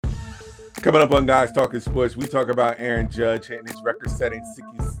Coming up on Guys Talking Sports, we talk about Aaron Judge hitting his record-setting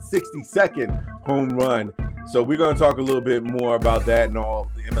 62nd home run. So we're going to talk a little bit more about that and all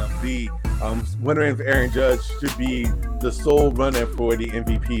the MLB. Wondering if Aaron Judge should be the sole runner for the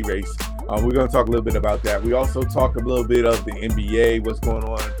MVP race. We're going to talk a little bit about that. We also talk a little bit of the NBA, what's going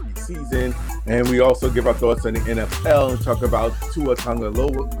on in preseason, and we also give our thoughts on the NFL and talk about Tua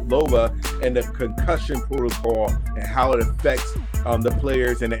Tagovailoa and the concussion protocol and how it affects the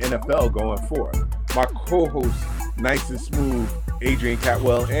players in the NFL going forward. My co-hosts, nice and smooth, Adrian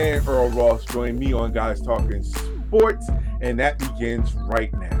Catwell and Earl Ross, join me on Guys Talking Sports, and that begins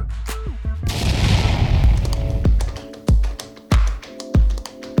right now.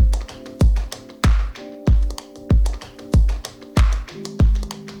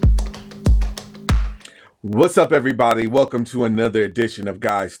 What's up, everybody? Welcome to another edition of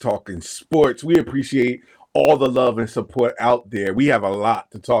Guys Talking Sports. We appreciate all the love and support out there. We have a lot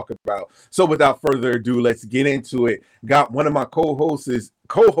to talk about. So without further ado, let's get into it. Got one of my co-hosts,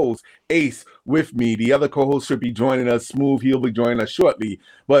 Ace, with me. The other co-host should be joining us, Smooth. He'll be joining us shortly.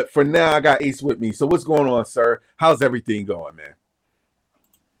 But for now, I got Ace with me. So what's going on, sir? How's everything going, man?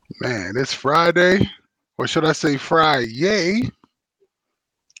 Man, it's Friday, or should I say Friday?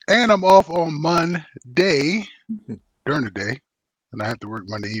 And I'm off on Monday during the day, and I have to work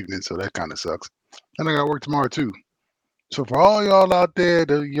Monday evening, so that kind of sucks. And I got to work tomorrow too. So for all y'all out there,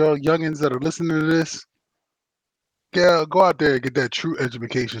 y'all youngins that are listening to this, yeah, go out there and get that true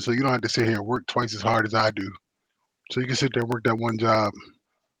education, so you don't have to sit here and work twice as hard as I do. So you can sit there and work that one job,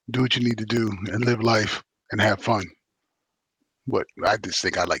 do what you need to do, and live life and have fun. But I just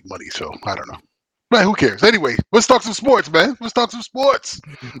think I like money, so I don't know. Man, who cares? Anyway, let's talk some sports, man. Let's talk some sports.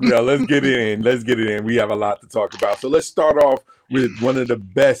 Yeah, let's get it in. Let's get it in. We have a lot to talk about. So let's start off with one of the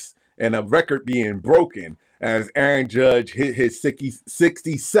best and a record being broken as Aaron Judge hit his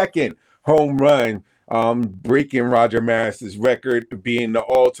 62nd home run, breaking Roger Maris's record, being the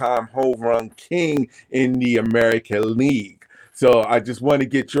all-time home run king in the American League. So I just want to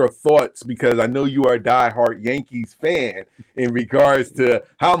get your thoughts, because I know you are a diehard Yankees fan, in regards to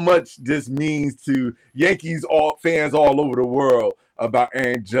how much this means to Yankees fans all over the world about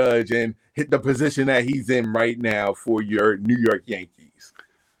Aaron Judge and hit the position that he's in right now for your New York Yankees.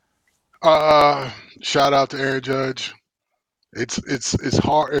 Shout out to Aaron Judge. It's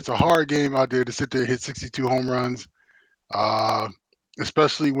hard. It's a hard game out there to sit there and hit 62 home runs,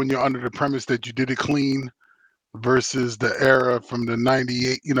 especially when you're under the premise that you did it clean. Versus the era from the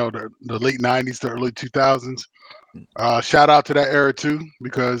 98, the late 90s to early 2000s. Shout out to that era too,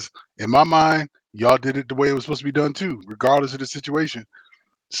 because in my mind, y'all did it the way it was supposed to be done too, regardless of the situation.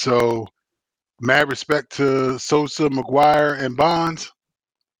 So, mad respect to Sosa, McGuire, and Bonds.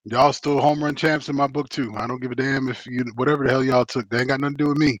 Y'all still home run champs in my book too. I don't give a damn if whatever the hell y'all took. They ain't got nothing to do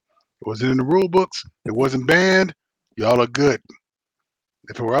with me. It wasn't in the rule books. It wasn't banned. Y'all are good.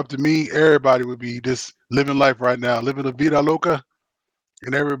 If it were up to me, everybody would be just living life right now, living la vida loca,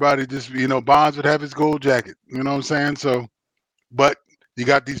 and everybody just, Bonds would have his gold jacket. You know what I'm saying? So, but you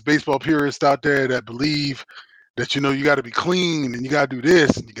got these baseball purists out there that believe that, you got to be clean and you got to do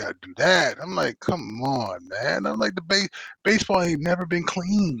this and you got to do that. I'm like, come on, man. I'm like, baseball ain't never been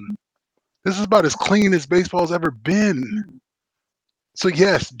clean. This is about as clean as baseball's ever been. So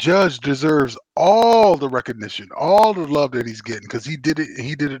yes, Judge deserves all the recognition, all the love that he's getting, because he did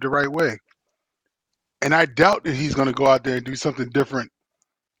it the right way. And I doubt that he's going to go out there and do something different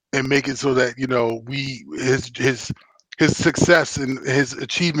and make it so that, his success and his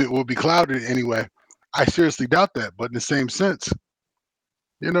achievement will be clouded anyway. I seriously doubt that. But in the same sense,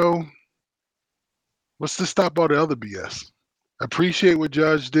 what's to stop all the other BS? Appreciate what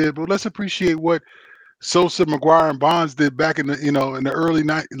Judge did, but let's appreciate what Sosa, McGuire, and Bonds did back in the in the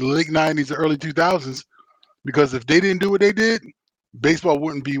late 90s, early 2000s, because if they didn't do what they did, baseball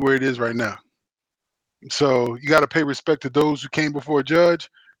wouldn't be where it is right now. So you got to pay respect to those who came before Judge,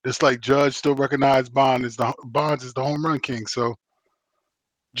 just like Judge still recognized Bonds as the home run king. So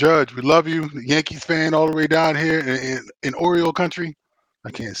Judge, we love you, the Yankees fan all the way down here in Oriole country. I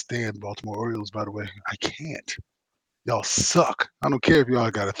can't stand Baltimore Orioles, by the way. I can't. Y'all suck. I don't care if y'all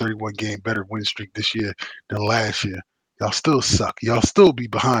got a 31-game better win streak this year than last year. Y'all still suck. Y'all still be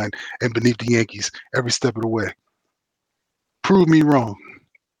behind and beneath the Yankees every step of the way. Prove me wrong.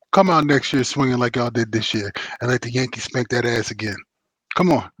 Come out next year swinging like y'all did this year and let the Yankees spank that ass again.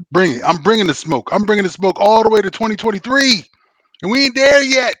 Come on. Bring it. I'm bringing the smoke. I'm bringing the smoke all the way to 2023. And we ain't there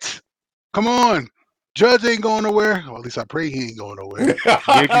yet. Come on. Judge ain't going nowhere. Well, at least I pray he ain't going nowhere.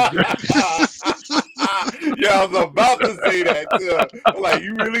 Yeah, I was about to say that too. Like,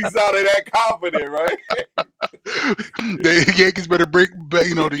 you really sounded that confident, right? The Yankees better bring,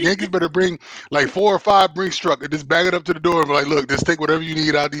 the Yankees better bring like 4 or 5 Brinks truck and just bag it up to the door and be like, look, just take whatever you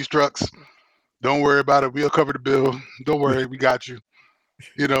need out of these trucks. Don't worry about it. We'll cover the bill. Don't worry, we got you.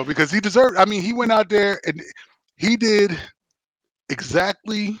 Because he deserved. I mean, he went out there and he did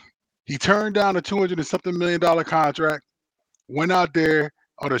exactly. He turned down a $200 and something million contract. Went out there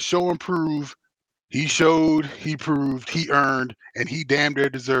on a show and prove. He showed, he proved, he earned, and he damn near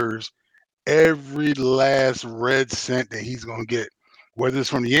deserves every last red cent that he's going to get, whether it's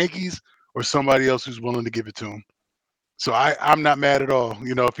from the Yankees or somebody else who's willing to give it to him. So I'm not mad at all.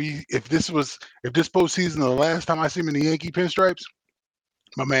 If this postseason the last time I see him in the Yankee pinstripes,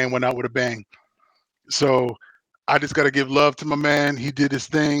 my man went out with a bang. So I just got to give love to my man. He did his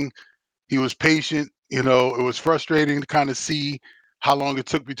thing. He was patient. It was frustrating to kind of see how long it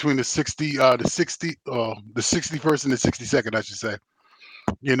took between the 61st and the 62nd, I should say.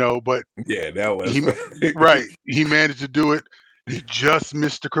 But yeah, that was right. He managed to do it. He just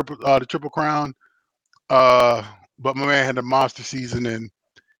missed the Triple Crown. But my man had a monster season, and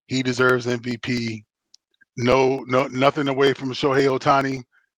he deserves MVP. No, nothing away from Shohei Ohtani.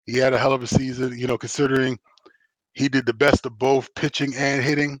 He had a hell of a season, considering he did the best of both pitching and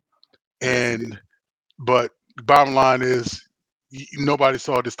hitting. But the bottom line is, nobody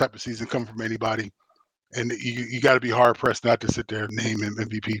saw this type of season come from anybody. And you got to be hard pressed not to sit there and name him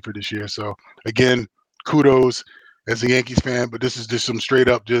MVP for this year. So again, kudos as a Yankees fan, but this is just some straight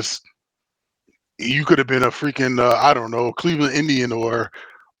up you could have been a freaking I don't know, Cleveland Indian or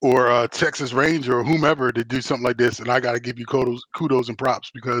Texas Ranger or whomever to do something like this, and I got to give you kudos and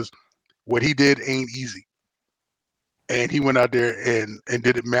props because what he did ain't easy, and he went out there and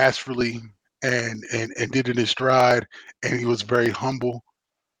did it masterfully and did it in his stride, and he was very humble,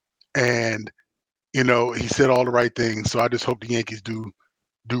 and he said all the right things. So I just hope the Yankees do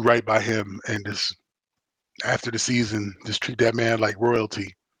right by him, and just after the season, just treat that man like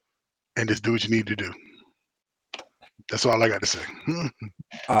royalty, and just do what you need to do. That's all I got to say.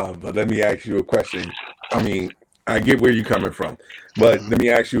 But let me ask you a question. I mean, I get where you're coming from, but let me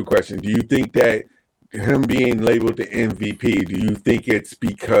ask you a question. Do you think that him being labeled the MVP, do you think it's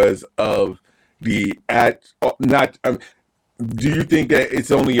because of do you think that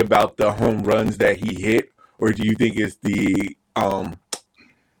it's only about the home runs that he hit, or do you think it's the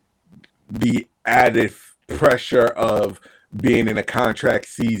added pressure of being in a contract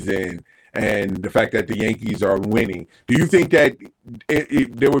season and the fact that the Yankees are winning? Do you think that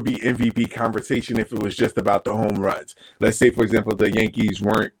there would be MVP conversation if it was just about the home runs? Let's say, for example, the Yankees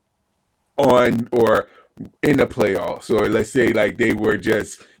weren't on or in the playoffs, or let's say like they were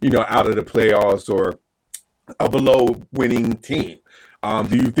just, out of the playoffs or a below winning team.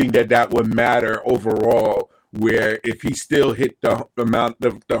 Do you think that would matter overall, where if he still hit the amount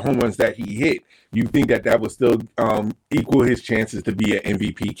of the home runs that he hit, you think that would still equal his chances to be an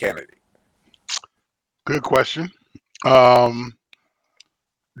MVP candidate? Good question. That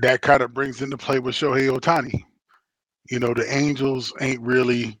kind of brings into play with Shohei Ohtani. The Angels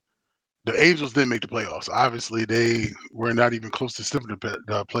the Angels didn't make the playoffs. Obviously, they were not even close to slipping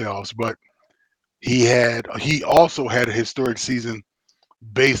the playoffs, but he also had a historic season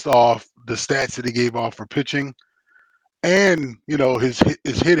based off the stats that he gave off for pitching and, his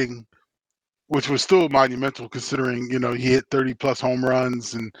hitting, which was still monumental considering, he hit 30 plus home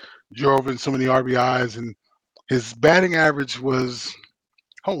runs and drove in so many RBIs, and his batting average was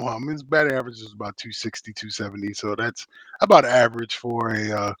his batting average was about 260, 270. So that's about average for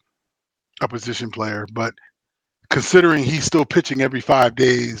a position player. But considering he's still pitching every 5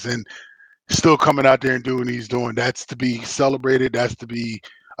 days and still coming out there and doing what he's doing, that's to be celebrated. That's to be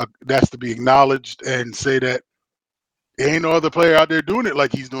acknowledged, and say that there ain't no other player out there doing it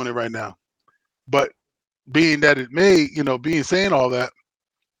like he's doing it right now. But being that it may, saying all that,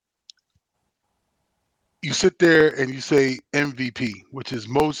 you sit there and you say MVP, which is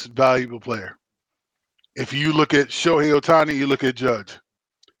most valuable player. If you look at Shohei Ohtani, you look at Judge.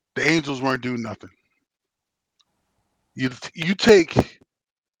 The Angels weren't doing nothing. You take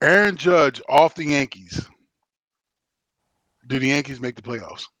Aaron Judge off the Yankees. Do the Yankees make the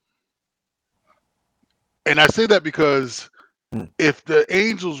playoffs? And I say that because if the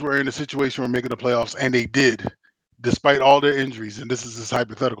Angels were in a situation where making the playoffs, and they did, despite all their injuries, and this is just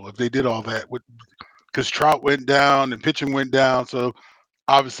hypothetical, if they did all that, because Trout went down and pitching went down, so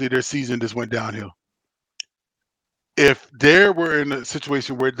obviously their season just went downhill. If they were in a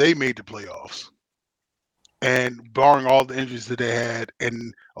situation where they made the playoffs, and barring all the injuries that they had,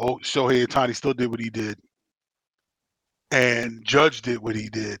 and Shohei Ohtani still did what he did, and Judge did what he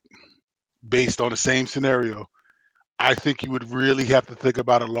did, based on the same scenario, I think you would really have to think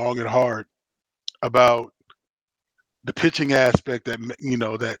about it long and hard about the pitching aspect that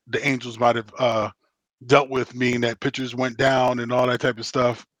that the Angels might have dealt with, meaning that pitchers went down and all that type of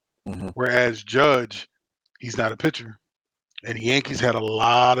stuff. Mm-hmm. Whereas Judge, he's not a pitcher, and the Yankees had a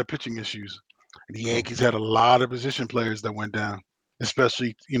lot of pitching issues. And the Yankees had a lot of position players that went down,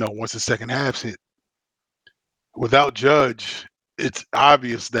 especially once the second halves hit. Without Judge, it's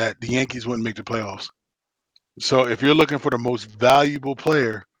obvious that the Yankees wouldn't make the playoffs. So if you're looking for the most valuable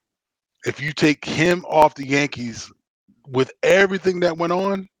player, if you take him off the Yankees with everything that went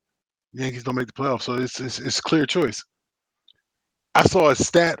on, the Yankees don't make the playoffs. So it's a clear choice. I saw a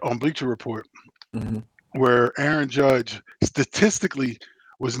stat on Bleacher Report Mm-hmm. where Aaron Judge statistically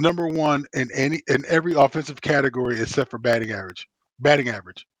was number one in every offensive category except for batting average.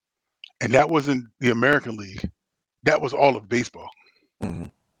 And that wasn't the American League. That was all of baseball. Mm-hmm.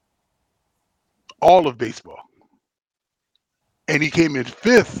 All of baseball. And he came in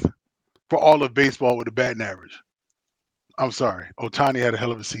fifth for all of baseball with a batting average. I'm sorry. Ohtani had a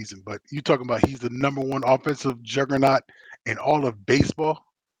hell of a season, but you talking about he's the number one offensive juggernaut in all of baseball?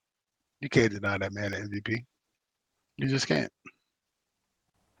 You can't deny that man an MVP. You just can't.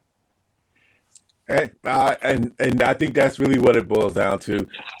 And I think that's really what it boils down to.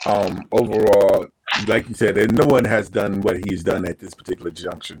 Overall, like you said, and no one has done what he's done at this particular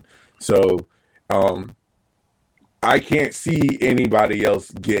junction. So I can't see anybody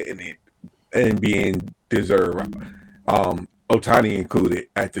else getting it and being deserved, Ohtani included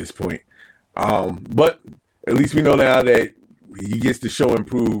at this point. But at least we know now that he gets to show and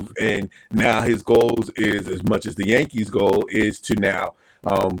prove, and now his goals is as much as the Yankees' goal is to now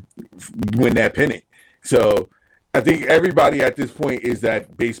win that pennant. So I think everybody at this point is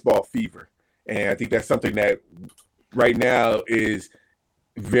that baseball fever, and I think that's something that right now is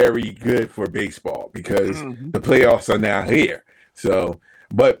very good for baseball because the playoffs are now here. So,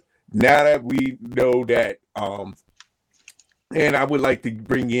 but now that we know that, and I would like to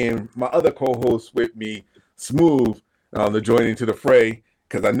bring in my other co-host with me, Smooth, to join into the fray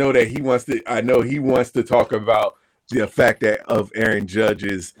because I know that he wants to. I know he wants to talk about the fact that of Aaron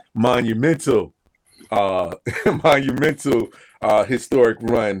Judge's monumental historic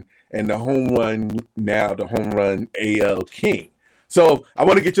run and the home run AL King. So I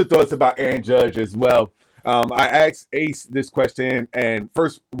want to get your thoughts about Aaron Judge as well. I asked Ace this question, and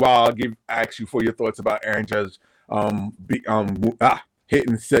first, while I'll ask you for your thoughts about Aaron Judge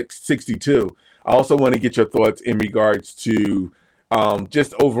hitting 62. I also want to get your thoughts in regards to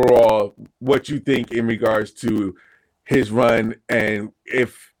just overall what you think in regards to his run, and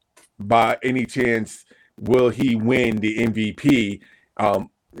if by any chance will he win the MVP.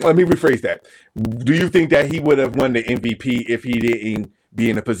 Let me rephrase that. Do you think that he would have won the MVP if he didn't be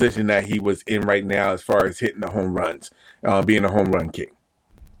in the position that he was in right now as far as hitting the home runs, being a home run king?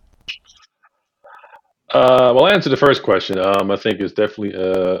 Well, I'll answer the first question. I think it's definitely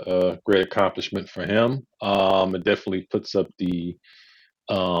a great accomplishment for him. It definitely puts up the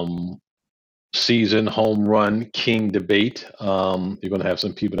season home run king debate. You're going to have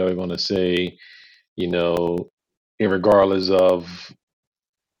some people that are going to say, regardless of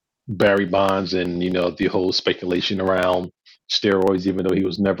Barry Bonds and the whole speculation around steroids, even though he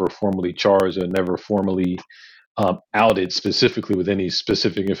was never formally charged or never formally outed specifically with any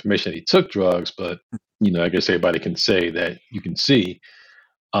specific information that he took drugs, but I guess everybody can say that you can see.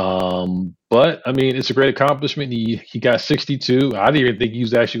 But I mean, it's a great accomplishment. He got 62. I didn't even think he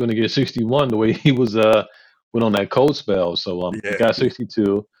was actually going to get 61 the way he was went on that cold spell. So he got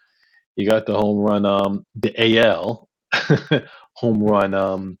 62. He got the home run, the AL home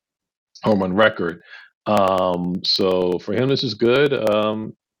run record. So for him, this is good.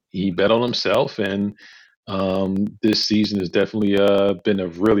 He bet on himself, and this season has definitely been a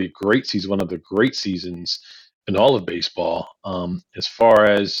really great season, one of the great seasons in all of baseball. As far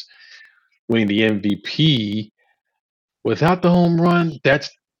as winning the MVP without the home run, that's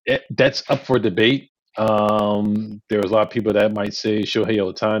up for debate. There was a lot of people that might say Shohei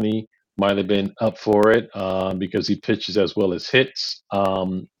Ohtani might have been up for it because he pitches as well as hits.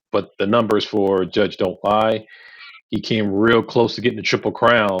 But the numbers for Judge don't lie. He came real close to getting the Triple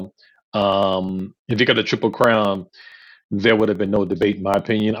Crown. If he got a Triple Crown, there would have been no debate, in my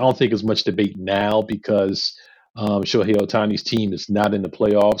opinion. I don't think there's much debate now because Shohei Ohtani's team is not in the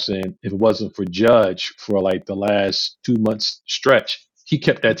playoffs, and if it wasn't for Judge for like the last 2 months stretch, he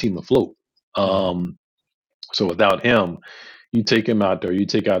kept that team afloat. So without him, you take him out there, you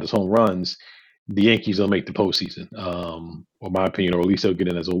take out his home runs, the Yankees will make the postseason, or my opinion, or at least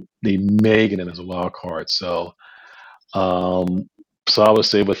they may get in as a wild card. So So I would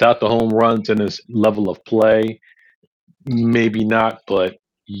say without the home runs and his level of play, maybe not, but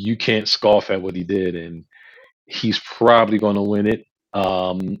you can't scoff at what he did, and he's probably going to win it.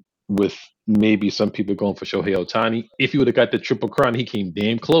 With maybe some people going for Shohei Ohtani. If he would have got the triple crown, he came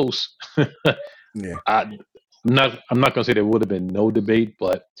damn close. Yeah, I'm not going to say there would have been no debate,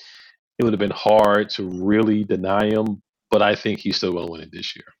 but it would have been hard to really deny him. But I think he's still going to win it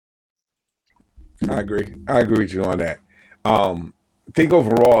this year. I agree. I agree with you on that. I think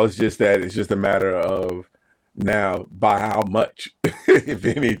overall it's just a matter of now by how much, if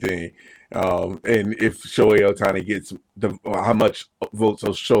anything, and if Shohei Ohtani gets how much votes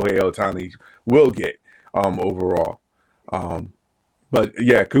Shohei Ohtani will get overall. But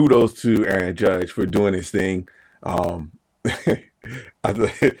yeah, kudos to Aaron Judge for doing his thing.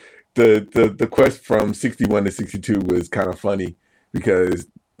 The quest from 61 to 62 was kind of funny because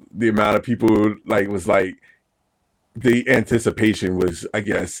the amount of people was the anticipation was, I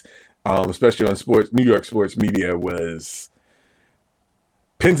guess, especially on New York sports media, was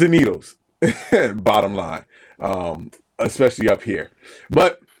pins and needles. Bottom line, especially up here.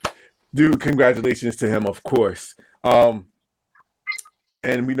 But dude, congratulations to him, of course. And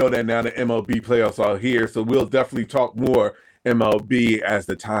we know that now the MLB playoffs are here, so we'll definitely talk more MLB as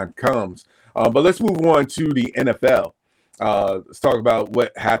the time comes. But let's move on to the NFL. Let's talk about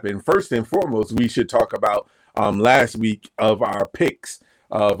what happened. First and foremost, we should talk about last week of our picks,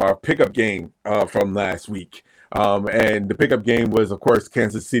 of our pickup game from last week. And the pickup game was, of course,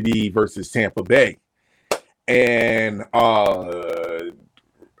 Kansas City versus Tampa Bay. And I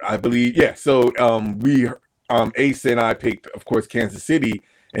believe, yeah, so Ace and I picked, of course, Kansas City,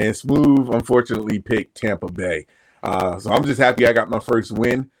 and Smooth, unfortunately, picked Tampa Bay. So I'm just happy I got my first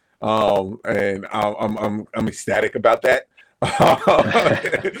win, and I'm ecstatic about that.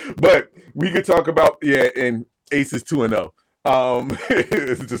 But we could talk about and Ace is 2-0.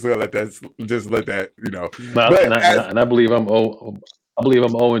 Just let that And I believe I'm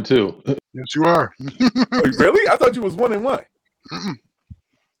 0-2. Yes, you are. Really? I thought you was 1-1.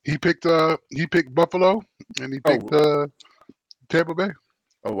 He picked Buffalo and he picked Tampa Bay.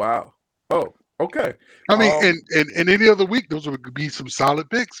 Oh wow. Oh, okay. I mean, in any other week, those would be some solid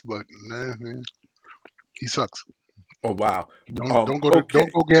picks, but man, he sucks. Oh wow. Don't go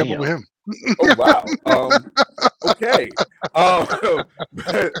gamble with him. Oh wow. Okay.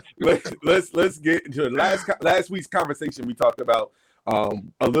 Let's get into last week's conversation. We talked about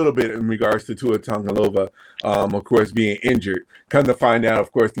a little bit in regards to Tua Tagovailoa, of course, being injured. Come to find out,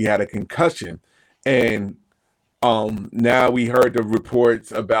 of course, he had a concussion, and now we heard the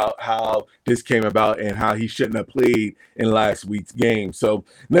reports about how this came about and how he shouldn't have played in last week's game. So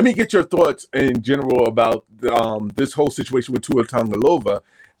let me get your thoughts in general about this whole situation with Tua Tagovailoa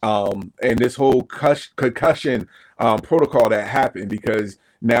and this whole concussion protocol that happened, because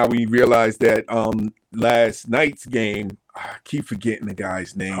now we realize that last night's game, I keep forgetting the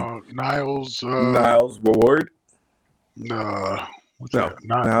guy's name. Niles Ward. What's that?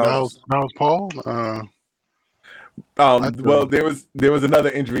 Niles Paul. Well, there was another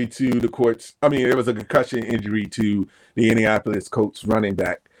injury to the courts. I mean, there was a concussion injury to the Indianapolis Colts running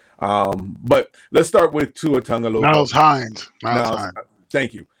back. But let's start with Tua Tagovailoa. Niles Hines.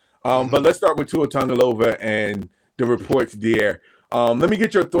 Thank you. But let's start with Tua Tagovailoa and the reports there. Let me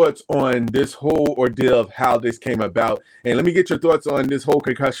get your thoughts on this whole ordeal of how this came about, and let me get your thoughts on this whole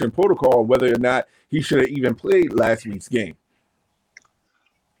concussion protocol, whether or not he should have even played last week's game.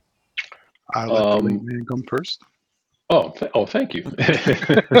 I'll let the late man come first. Thank you. Thank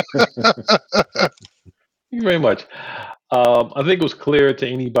you very much. I think it was clear to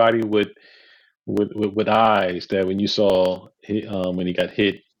anybody with eyes that when you saw when he got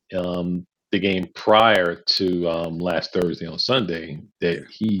hit the game prior to last Thursday on Sunday, that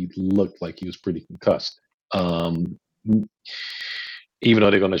he looked like he was pretty concussed. Even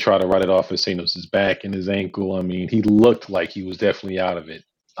though they're going to try to write it off as saying it was his back and his ankle, I mean, he looked like he was definitely out of it.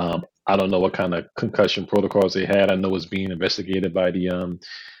 I don't know what kind of concussion protocols they had. I know it's being investigated by the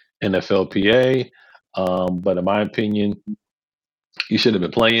NFLPA, but in my opinion, he should have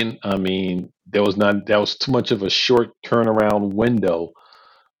been playing. I mean, that was too much of a short turnaround window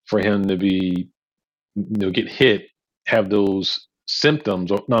for him to be, get hit, have those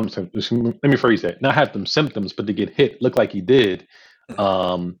symptoms, or no, let me phrase that, not have them symptoms, but to get hit, look like he did,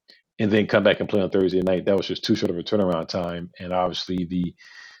 and then come back and play on Thursday night. That was just too short of a turnaround time, and obviously the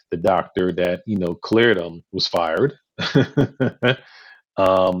doctor that cleared him was fired. There's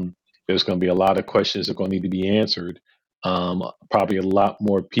going to be a lot of questions that are going to need to be answered. Probably a lot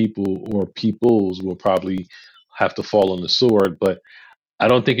more people or peoples will probably have to fall on the sword, but I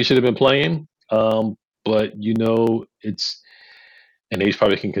don't think he should have been playing. But it's and Ace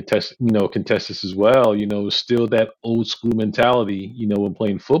probably can contest this as well. Still that old school mentality. When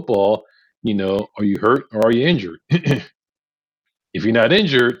playing football, are you hurt or are you injured? If you're not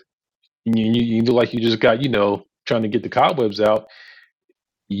injured, you look like you just got trying to get the cobwebs out.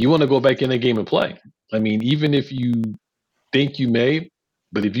 You want to go back in the game and play. I mean, even if you think you may,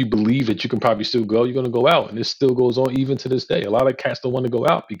 but if you believe that you can probably still go, you're going to go out, and this still goes on even to this day. A lot of cats don't want to go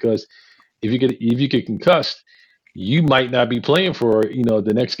out because if you get concussed, you might not be playing for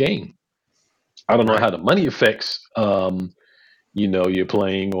the next game. I don't know how the money affects you're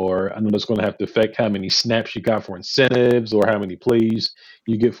playing, or I know that's going to have to affect how many snaps you got for incentives or how many plays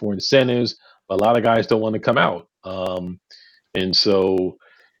you get for incentives. But a lot of guys don't want to come out, and so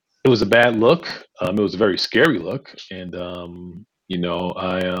it was a bad look. It was a very scary look, and I'm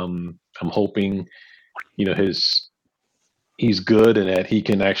hoping he's good and that he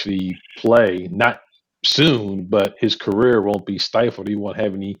can actually play, not soon, but his career won't be stifled. He won't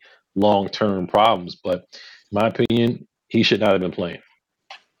have any long-term problems. But in my opinion, he should not have been playing.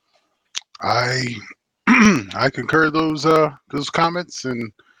 I I concur those comments,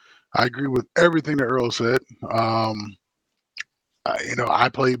 and I agree with everything that Earl said. I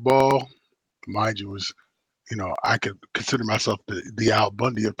played ball. Mind you, I could consider myself the Al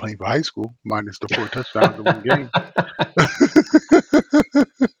Bundy of playing for high school, minus the 4 touchdowns in one game.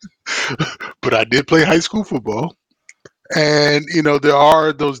 But I did play high school football. And, there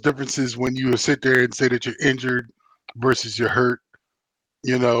are those differences when you sit there and say that you're injured versus you're hurt,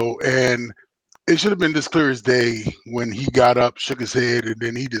 and it should have been this clear as day when he got up, shook his head, and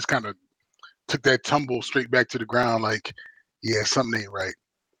then he just kind of took that tumble straight back to the ground like, yeah, something ain't right.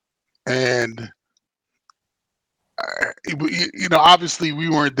 And, obviously we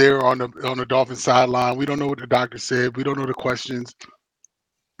weren't there on the Dolphins sideline. We don't know what the doctor said. We don't know the questions.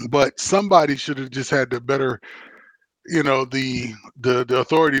 But somebody should have just had the better, the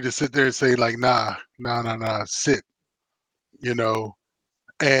authority to sit there and say like, nah, sit,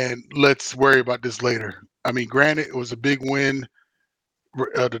 and let's worry about this later. I mean, granted, it was a big win.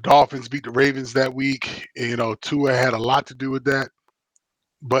 The Dolphins beat the Ravens that week. Tua had a lot to do with that.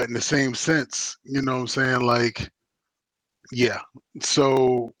 But in the same sense, what I'm saying? Like, yeah.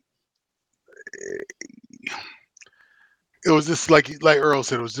 So it was just like Earl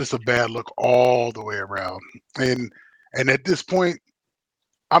said, it was just a bad look all the way around. And at this point,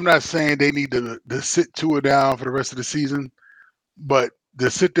 I'm not saying they need to sit Tua down for the rest of the season, but to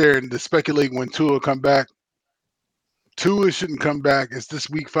sit there and to speculate when Tua come back, Tua shouldn't come back. It's this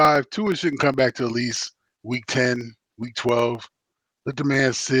week 5. Tua shouldn't come back to at least week 10, week 12. Let the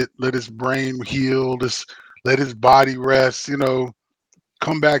man sit. Let his brain heal. Let his body rest.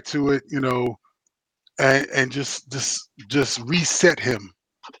 Come back to it. And just reset him.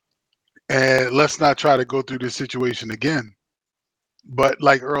 And let's not try to go through this situation again. But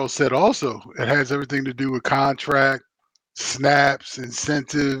like Earl said, also it has everything to do with contract, snaps,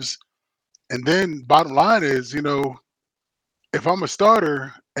 incentives, and then bottom line is, if I'm a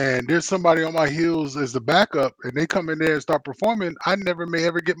starter and there's somebody on my heels as the backup and they come in there and start performing, I never may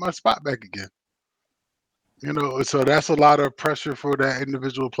ever get my spot back again. So that's a lot of pressure for that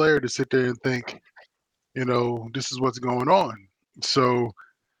individual player to sit there and think, this is what's going on. So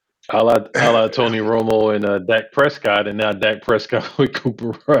I like Tony Romo and Dak Prescott, and now Dak Prescott with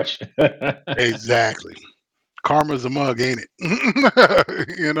Cooper Rush. Exactly. Karma's a mug, ain't it?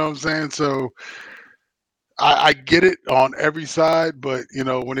 You know what I'm saying? So I get it on every side, but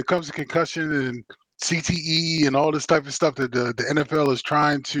when it comes to concussion and CTE and all this type of stuff that the NFL is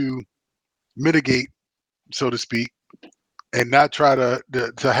trying to mitigate, so to speak, and not try to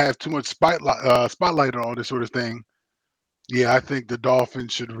have too much spotlight on all this sort of thing. Yeah, I think the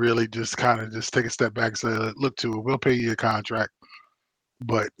Dolphins should really just kind of just take a step back and say, look, to it, we'll pay you a contract,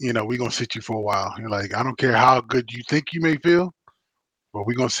 but we're gonna sit you for a while. You're like, I don't care how good you think you may feel, but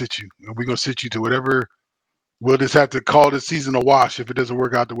we're gonna sit you, and we're gonna sit you to whatever. We'll just have to call this season a wash if it doesn't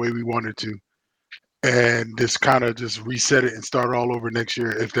work out the way we want it to, and just kind of just reset it and start all over next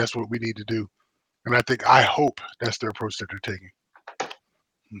year if that's what we need to do. And I hope that's the approach that they're taking.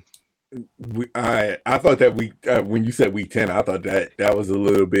 I thought that when you said week 10, I thought that was a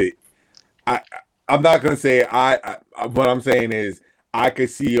little bit. I'm not gonna say what I'm saying is I could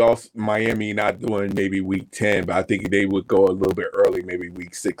see also Miami not doing maybe week 10, but I think they would go a little bit early, maybe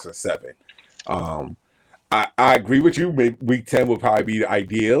week 6 or 7. I agree with you. Maybe week 10 would probably be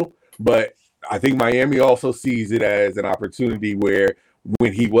ideal, but I think Miami also sees it as an opportunity where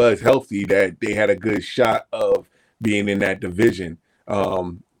when he was healthy, that they had a good shot of being in that division.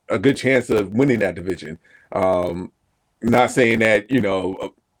 A good chance of winning that division. Not saying that,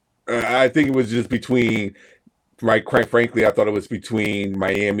 I think it was just between right, quite frankly, I thought it was between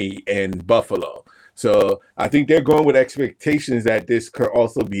Miami and Buffalo. So I think they're going with expectations that this could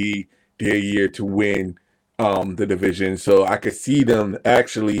also be their year to win the division. So I could see them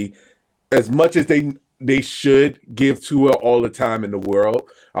actually, as much as they should give Tua all the time in the world,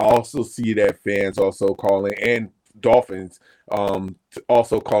 I also see that fans also calling, and Dolphins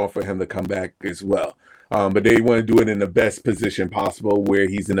also calling for him to come back as well. But they want to do it in the best position possible, where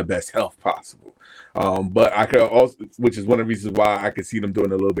he's in the best health possible. But I could also, which is one of the reasons why I could see them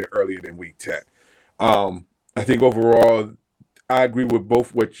doing it a little bit earlier than week 10. I think overall, I agree with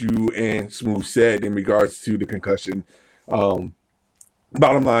both what you and Smooth said in regards to the concussion.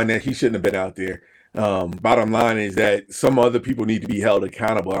 Bottom line that he shouldn't have been out there. Bottom line is that some other people need to be held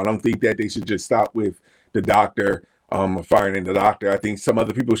accountable. I don't think that they should just stop with the doctor firing the doctor. I think some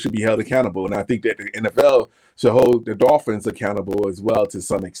other people should be held accountable, and I think that the NFL should hold the Dolphins accountable as well to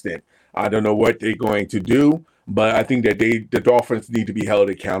some extent. I don't know what they're going to do, but I think that the Dolphins need to be held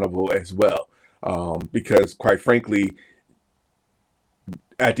accountable as well, because quite frankly,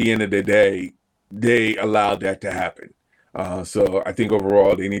 at the end of the day, they allowed that to happen. So I think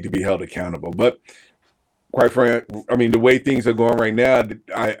overall they need to be held accountable. But quite frankly, I mean, the way things are going right now,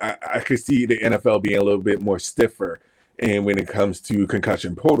 I could see the NFL being a little bit more stiffer, and when it comes to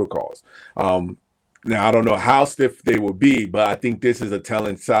concussion protocols. Now I don't know how stiff they will be, but I think this is a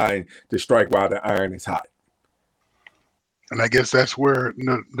telling sign to strike while the iron is hot. And I guess that's where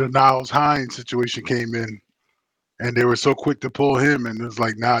the Niles Hines situation came in, and they were so quick to pull him, and it was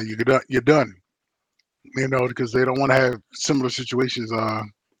like, "Nah, you're done." You know, because they don't want to have similar situations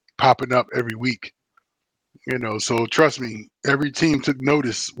popping up every week. You know, so trust me, every team took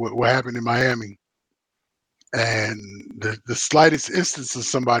notice what happened in Miami, and the slightest instance of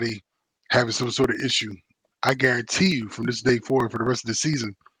somebody having some sort of issue, I guarantee you, from this day forward for the rest of the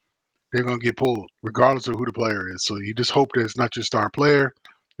season, they're going to get pulled, regardless of who the player is. So you just hope that it's not your star player,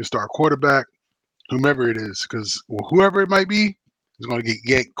 your star quarterback, whomever it is, because whoever it might be is going to get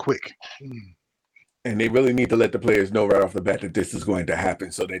yanked quick. And they really need to let the players know right off the bat that this is going to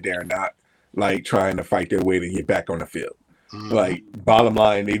happen, so that they're not like trying to fight their way to get back on the field. Mm-hmm. Like, bottom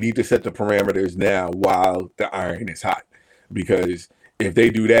line, they need to set the parameters now while the iron is hot, because if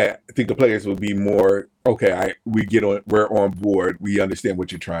they do that, I think the players will be more okay. We're on board. We understand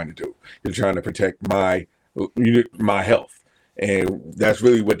what you're trying to do. You're trying to protect my health, and that's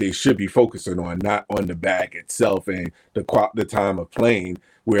really what they should be focusing on, not on the bag itself and the time of playing,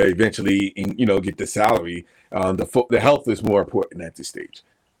 where eventually get the salary. The health is more important at this stage.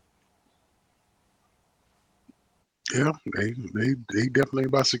 Yeah, they definitely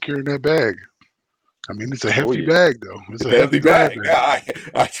about securing that bag. I mean, it's a hefty bag, though. It's a hefty bag.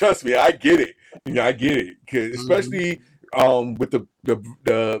 I trust me, I get it. I get it, because especially with the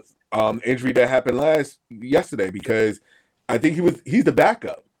injury that happened yesterday, because I think he's the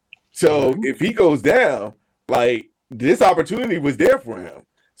backup. So if he goes down, like, this opportunity was there for him.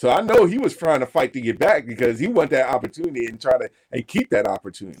 So I know he was trying to fight to get back, because he want that opportunity and try to keep that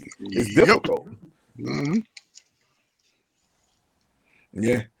opportunity. It's difficult. Mm-hmm.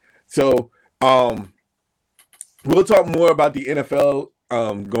 Yeah. So we'll talk more about the NFL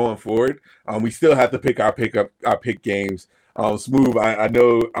going forward. We still have to pick our pick games. Smooth, I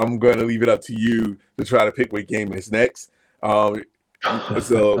know I'm going to leave it up to you to try to pick what game is next. So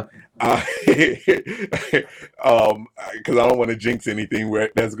because I don't want to jinx anything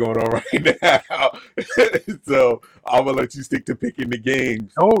that's going on right now. So I'm gonna let you stick to picking the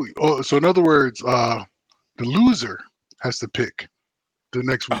games. Oh, so in other words, the loser has to pick the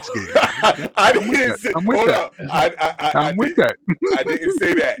next week's game. I didn't say. I'm with that. I'm with that. I didn't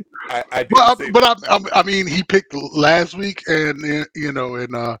say that. I mean, he picked last week, and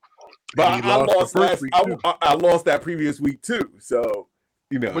but I lost last. I lost that previous week too. So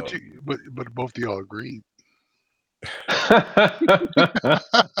But both of y'all agreed.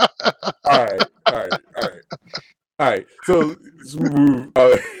 All right. So Smooth.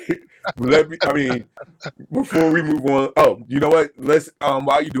 Before we move on. Oh, you know what? Let's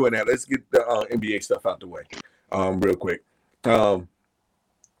while you're doing that, let's get the NBA stuff out the way, real quick.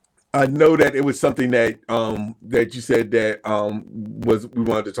 I know that it was something that that you said that we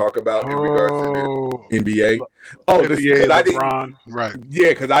wanted to talk about in regards to the NBA. NBA, LeBron, right? Yeah,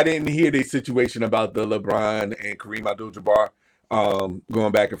 because I didn't hear the situation about the LeBron and Kareem Abdul-Jabbar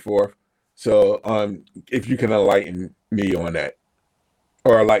going back and forth. So if you can enlighten me on that,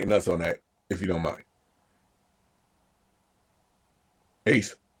 or enlighten us on that, if you don't mind.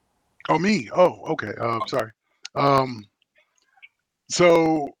 Ace. Oh, me. Oh, okay. Sorry.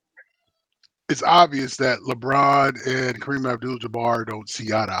 So it's obvious that LeBron and Kareem Abdul-Jabbar don't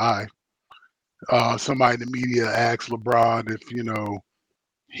see eye to eye. somebody in the media asked LeBron if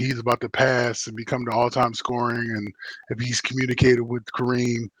he's about to pass and become the all-time scoring, and if he's communicated with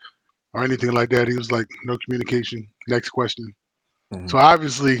Kareem or anything like that. He was like, no communication. Next question. Mhm. So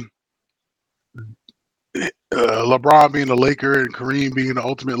obviously, LeBron being a Laker and Kareem being the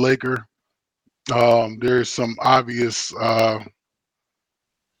ultimate Laker, there's some obvious.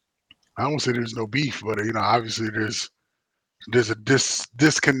 I won't say there's no beef, but obviously there's a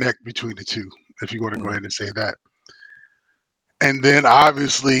disconnect between the two. If you want to go ahead and say that, and then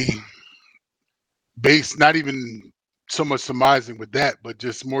obviously, based not even so much surmising with that, but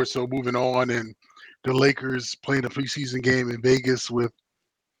just more so moving on, and the Lakers playing a preseason game in Vegas with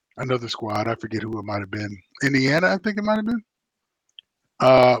another squad. I forget who it might have been. Indiana, I think it might have been.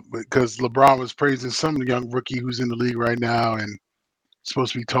 Because LeBron was praising some young rookie who's in the league right now and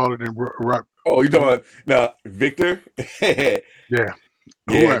supposed to be taller than Oh, you talking about now, Victor? yeah.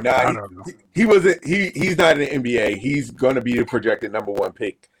 Yeah, Whoever. nah, I don't know. he wasn't. He's not in the NBA. He's going to be the projected number one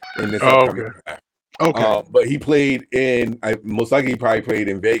pick in this Oh, upcoming draft. Okay. But he played most likely he probably played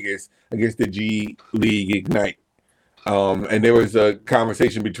in Vegas against the G League Ignite. And there was a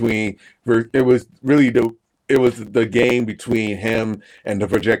conversation between. It was the game between him and the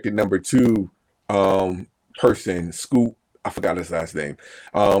projected number two person, Scoop. I forgot his last name.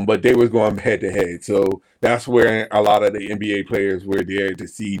 But they was going head to head. So that's where a lot of the NBA players were there to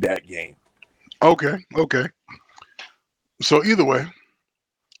see that game. Okay. So either way,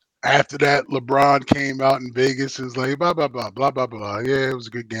 after that, LeBron came out in Vegas and was like, blah, blah, blah, blah, blah, blah. Yeah, it was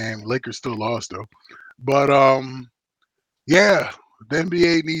a good game. Lakers still lost, though. But, yeah, the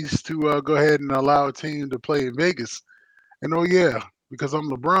NBA needs to go ahead and allow a team to play in Vegas. And, because I'm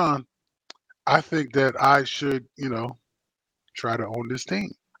LeBron, I think that I should, try to own this team.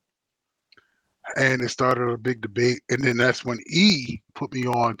 And it started a big debate. And then that's when E put me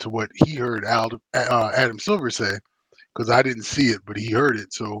on to what he heard Adam Silver say, because I didn't see it, but he heard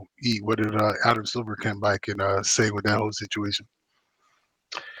it. So, E, what did Adam Silver come back and say with that whole situation?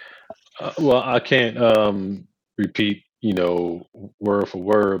 Well, I can't repeat, word for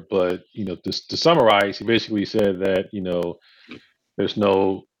word, but to summarize, he basically said that there's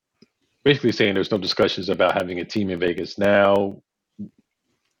no, basically saying there's no discussions about having a team in Vegas now.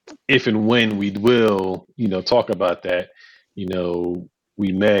 If and when we will, talk about that,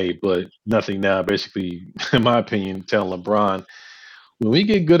 we may, but nothing now. Basically, in my opinion, telling LeBron, when we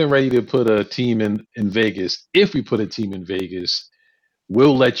get good and ready to put a team in Vegas, if we put a team in Vegas,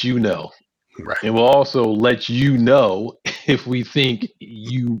 we'll let you know. Right. And we'll also let you know if we think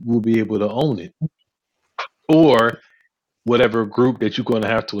you will be able to own it, or whatever group that you're going to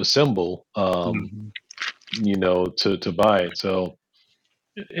have to assemble, to buy it. So,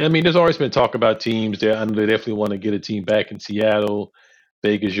 I mean, there's always been talk about teams there. I know they definitely want to get a team back in Seattle.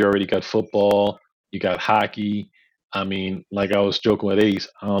 Vegas, you already got football, you got hockey. I mean, like I was joking with Ace,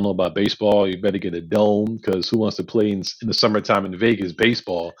 I don't know about baseball. You better get a dome, because who wants to play in the summertime in Vegas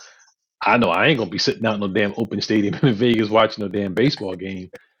baseball? I know I ain't gonna be sitting out in no damn open stadium in Vegas watching no damn baseball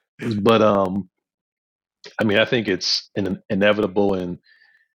game. But I mean, I think it's inevitable, and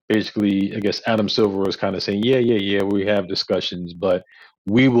basically, I guess Adam Silver was kind of saying, yeah, we have discussions, but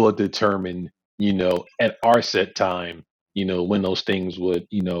we will determine, at our set time, when those things would,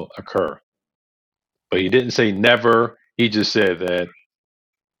 occur. But he didn't say never. He just said that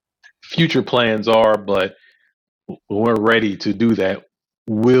future plans are, but when we're ready to do that,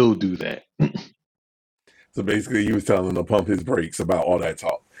 we'll do that. So basically, he was telling him to pump his brakes about all that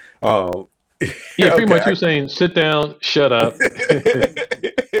talk. Yeah, pretty much. Okay. He was saying, "Sit down, shut up."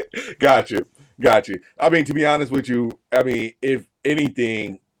 Got you. I mean, to be honest with you, I mean, if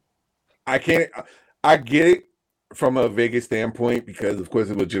anything, I get it from a Vegas standpoint, because of course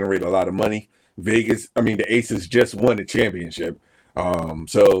it will generate a lot of money. Vegas, I mean, the Aces just won the championship.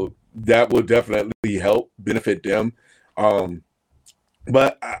 So that will definitely help benefit them.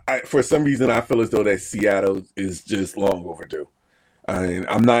 But I, for some reason, I feel as though that Seattle is just long overdue. I mean,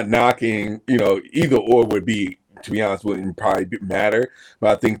 I'm not knocking, either or would be, to be honest, wouldn't probably matter.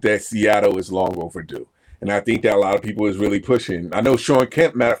 But I think that Seattle is long overdue. And I think that a lot of people is really pushing. I know Sean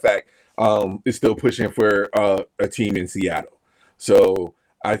Kemp, matter of fact, is still pushing for a team in Seattle. So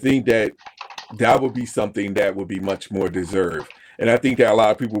I think that would be something that would be much more deserved. And I think that a lot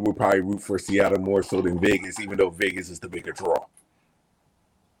of people would probably root for Seattle more so than Vegas, even though Vegas is the bigger draw.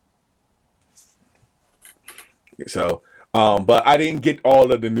 So, but I didn't get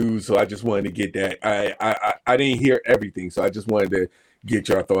all of the news, so I just wanted to get that. I didn't hear everything, so I just wanted to get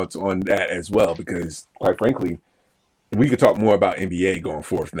your thoughts on that as well, because quite frankly, we could talk more about NBA going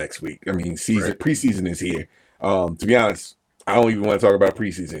forth next week. I mean, preseason is here. To be honest, I don't even want to talk about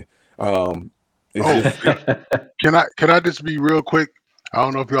preseason. It's Oh, just can I just be real quick? I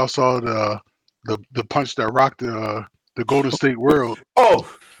don't know if y'all saw the punch that rocked the Golden State world, oh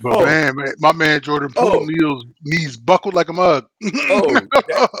but oh man, my man Jordan Poole oh knees buckled like a mug.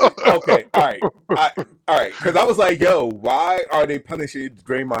 okay, all right, because I was like, yo, why are they punishing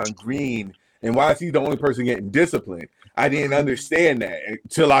Draymond Green, and why is he the only person getting disciplined? I didn't understand that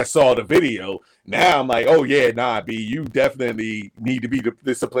until I saw the video. Now I'm like, oh yeah, nah, B, you definitely need to be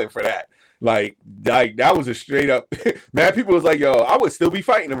disciplined for that. Like that was a straight up man. People was like, yo, I would still be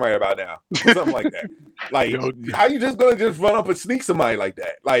fighting him right about now, or something like that. Like, Yo, how you just gonna just run up and sneak somebody like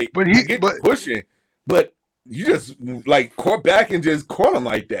that? Like, but I get but pushing, but you just like caught back and just caught him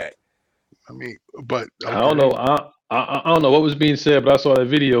like that. I mean, but I don't know. I don't know what was being said, but I saw that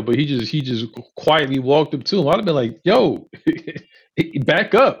video. But he just quietly walked up to him. I'd have been like, "Yo,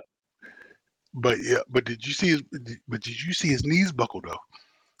 back up." But yeah, but did you see his knees buckle though?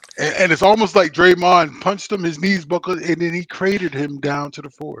 And it's almost like Draymond punched him, his knees buckled, and then he cratered him down to the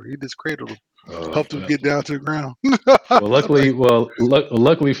floor. He just cradled him, helped him get down to the ground. Luckily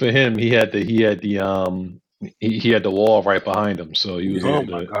for him, he had he had the wall right behind him, so he was Oh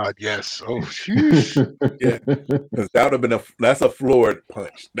able my to. God, yes. Oh, sheesh. Yeah, because that would have been that's a floored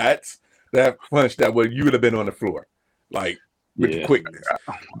punch. That's that punch that you would have been on the floor, like with the Yeah. quickness.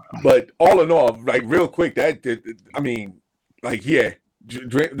 But all in all, like real quick, I mean, like yeah,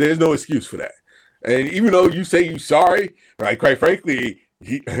 there's no excuse for that. And even though you say you're sorry, right? Quite frankly,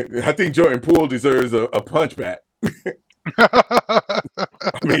 I think Jordan Poole deserves a punch back.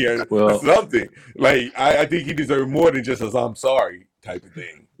 I mean, Well, something like I think he deserves more than just a "I'm sorry" type of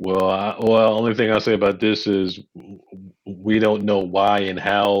thing. only thing I'll say about this is we don't know why and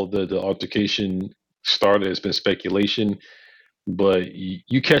how the altercation started. It's been speculation, but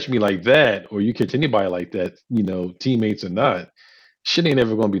you catch me like that, or you catch anybody like that, teammates or not, shit ain't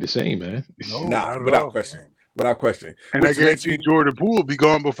ever gonna be the same, man. No, Nah, not at without all. question, without question. And I Which makes guarantee me Jordan Poole will be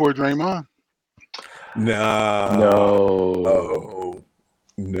gone before Draymond. no, No.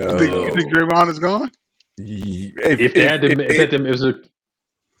 You think Draymond is gone? If they had to, if it was a,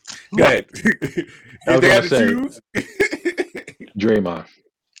 go ahead. I If was they gonna had to say choose, Draymond.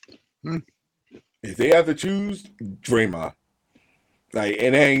 if they have to choose, Draymond. Like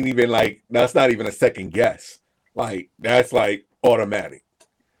it ain't even like that's not even a second guess. Like that's like automatic.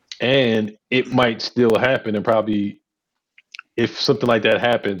 And it might still happen, and probably if something like that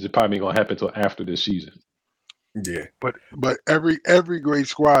happens, it probably ain't gonna happen until after this season. Yeah. But every great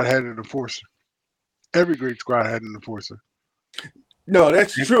squad had an enforcer. Every great squad had an enforcer. No,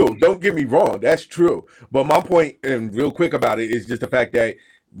 that's true. Don't get me wrong. That's true. But my point, and real quick about it, is just the fact that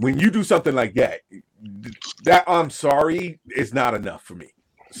when you do something like that, that I'm sorry is not enough for me.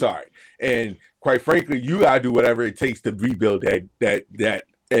 Sorry. And quite frankly, you gotta do whatever it takes to rebuild that.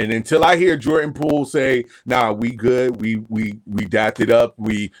 And until I hear Jordan Poole say, "Nah, we good. We dapped it up.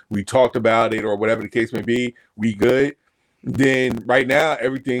 We talked about it, or whatever the case may be. We good." Then right now,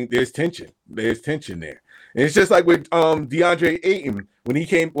 everything there's tension. There's tension there. And it's just like with DeAndre Ayton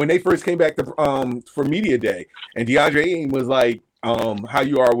when they first came back to for media day, and DeAndre Ayton was like, "How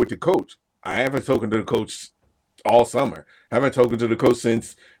you are with the coach?" I haven't spoken to the coach all summer. I haven't spoken to the coach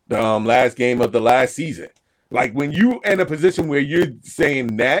since the last game of the last season. Like when you in a position where you're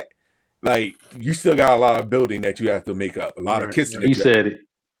saying that, like you still got a lot of building that you have to make up, a lot of kissing.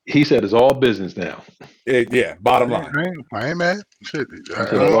 He said it's all business now. Yeah, bottom line. I ain't mad. Shit. He said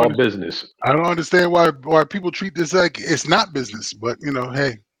it's all business. I don't understand why people treat this like it's not business, but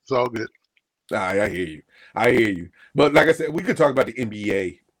hey, it's all good. I hear you. I hear you. But like I said, we could talk about the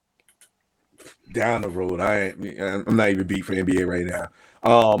NBA down the road. I'm not even beat for NBA right now.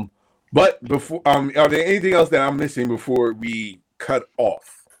 But before are there anything else that I'm missing before we cut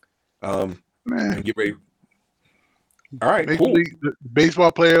off? Man, and get ready. All right, Major cool. League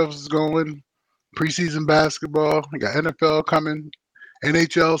baseball playoffs is going. Preseason basketball. We got NFL coming.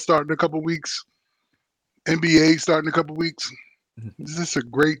 NHL starting in a couple weeks. NBA starting in a couple weeks. This is a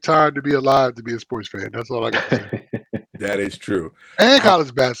great time to be alive to be a sports fan. That's all I got to say. That is true. And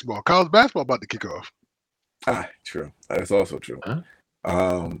college basketball. College basketball about to kick off. True. That's also true. Huh?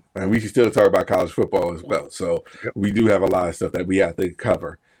 And we can still talk about college football as well. So we do have a lot of stuff that we have to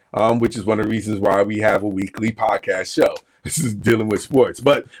cover, which is one of the reasons why we have a weekly podcast show. This is dealing with sports.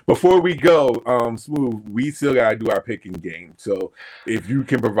 But before we go, Smooth, we still gotta do our picking game. So if you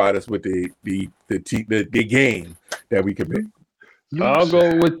can provide us with the game that we can pick. I'll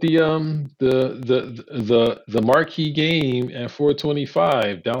go with the marquee game at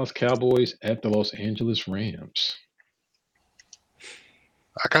 425, Dallas Cowboys at the Los Angeles Rams.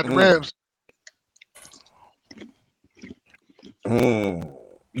 I got the Rams.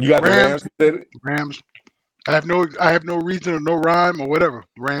 You got Rams. the Rams? Rams. I have no reason or no rhyme or whatever.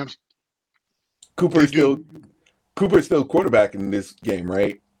 Rams. Cooper's still quarterback in this game,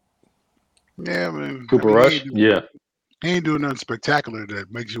 right? Yeah, man. Cooper Rush. He ain't doing nothing spectacular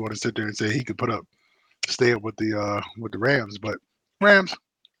that makes you want to sit there and say he could stay up with the Rams. But Rams.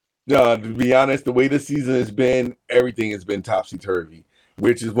 To be honest, the way the season has been, everything has been topsy-turvy,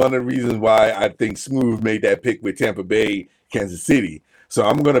 which is one of the reasons why I think Smooth made that pick with Tampa Bay, Kansas City. So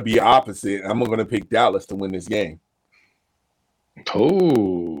I'm going to be opposite. I'm going to pick Dallas to win this game.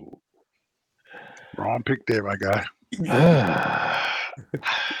 Oh. Wrong pick there, my guy.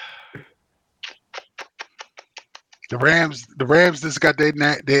 The Rams just got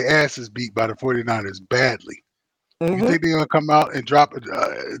their asses beat by the 49ers badly. Mm-hmm. You think they're going to come out and drop an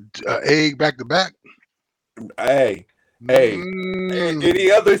egg back to back? Hey,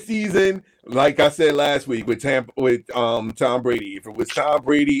 any other season, like I said last week with Tom Brady, if it was Tom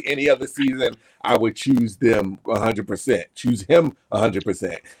Brady any other season, I would choose them 100%. Choose him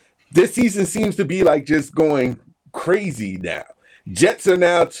 100%. This season seems to be like just going crazy now. Jets are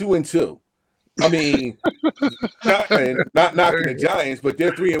now 2-2. I mean, not knocking the Giants, but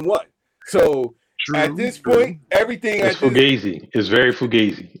they're 3-1. So at this point, everything it's fugazi. It's very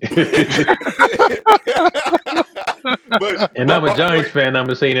fugazi. And I'm a Giants fan. I'm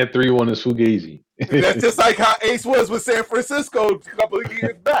just saying that 3-1 is fugazi. That's just like how Ace was with San Francisco a couple of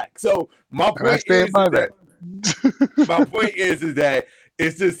years back. So my point is that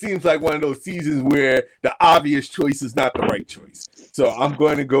it just seems like one of those seasons where the obvious choice is not the right choice. So I'm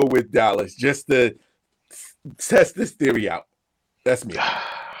going to go with Dallas just to test this theory out. That's me.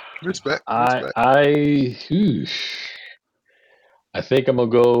 Respect. I think I'm gonna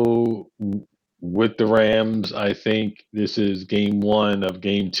go with the Rams. I think this is game 1 of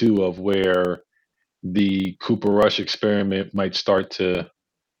game 2 of where the Cooper Rush experiment might start to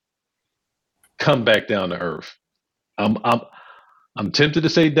come back down to earth. I'm tempted to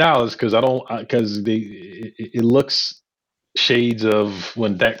say Dallas because it looks shades of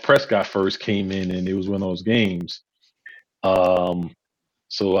when Dak Prescott first came in and it was one of those games.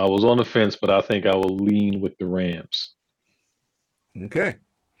 So I was on the fence, but I think I will lean with the Rams. Okay.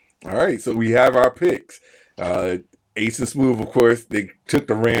 All right. So we have our picks. Ace and Smooth, of course, they took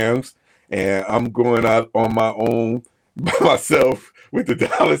the Rams, and I'm going out on my own by myself with the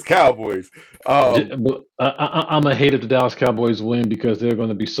Dallas Cowboys. I'm a hate if the Dallas Cowboys win because they're going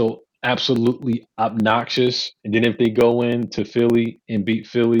to be so absolutely obnoxious. And then if they go into Philly and beat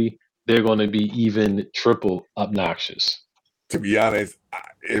Philly, they're going to be even triple obnoxious. To be honest,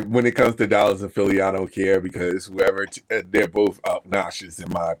 when it comes to Dallas and Philly, I don't care because they're both obnoxious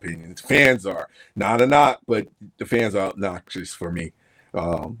in my opinion. Fans are not, but the fans are obnoxious for me.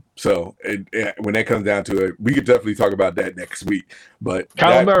 So when that comes down to it, we could definitely talk about that next week. But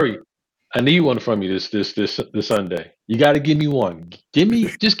Kyler Murray, I need one from you this Sunday. You got to give me one.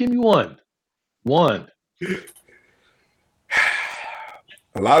 Just give me one. One.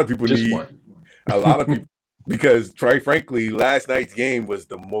 A lot of people just need one. A lot of people. Because, quite frankly, last night's game was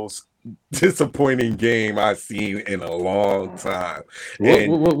the most disappointing game I've seen in a long time. We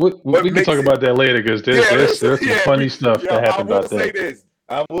can talk about that later because there's some funny stuff that happened about that.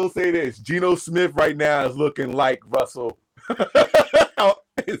 I will say this. Geno Smith right now is looking like Russell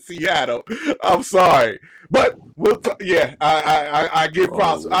in Seattle. I'm sorry. But I give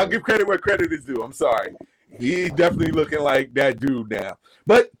props. I'll give credit where credit is due. I'm sorry. He's definitely looking like that dude now.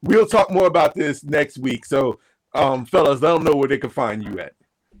 But we'll talk more about this next week. So, fellas, let them know where they can find you at.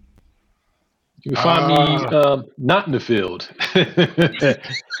 You can find me not in the field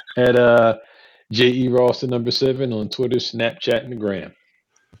at J.E. Ralston #7 on Twitter, Snapchat, and the Gram.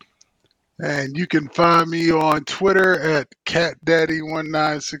 And you can find me on Twitter at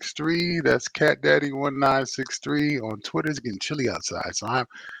CatDaddy1963. That's CatDaddy1963 on Twitter. It's getting chilly outside, so I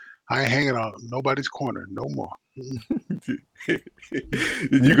ain't hanging on nobody's corner no more. You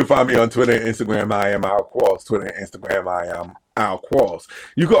can find me on Twitter and Instagram. I am Al Qualls. Twitter and Instagram. I am Al Qualls.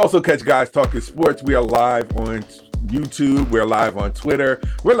 You can also catch Guys Talking Sports. We are live on YouTube. We're live on Twitter.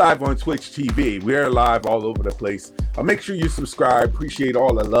 We're live on Twitch TV. We're live all over the place. Make sure you subscribe. Appreciate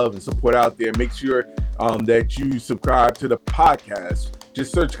all the love and support out there. Make sure that you subscribe to the podcast.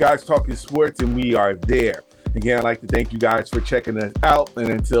 Just search Guys Talking Sports and we are there. Again, I'd like to thank you guys for checking us out. And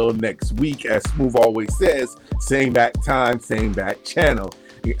until next week, as Smooth always says, same back time, same back channel.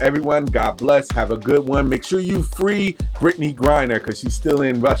 Everyone, God bless. Have a good one. Make sure you free Brittany Griner because she's still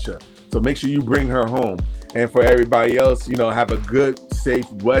in Russia. So make sure you bring her home. And for everybody else, have a good, safe,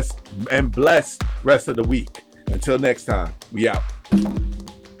 and blessed rest of the week. Until next time, we out.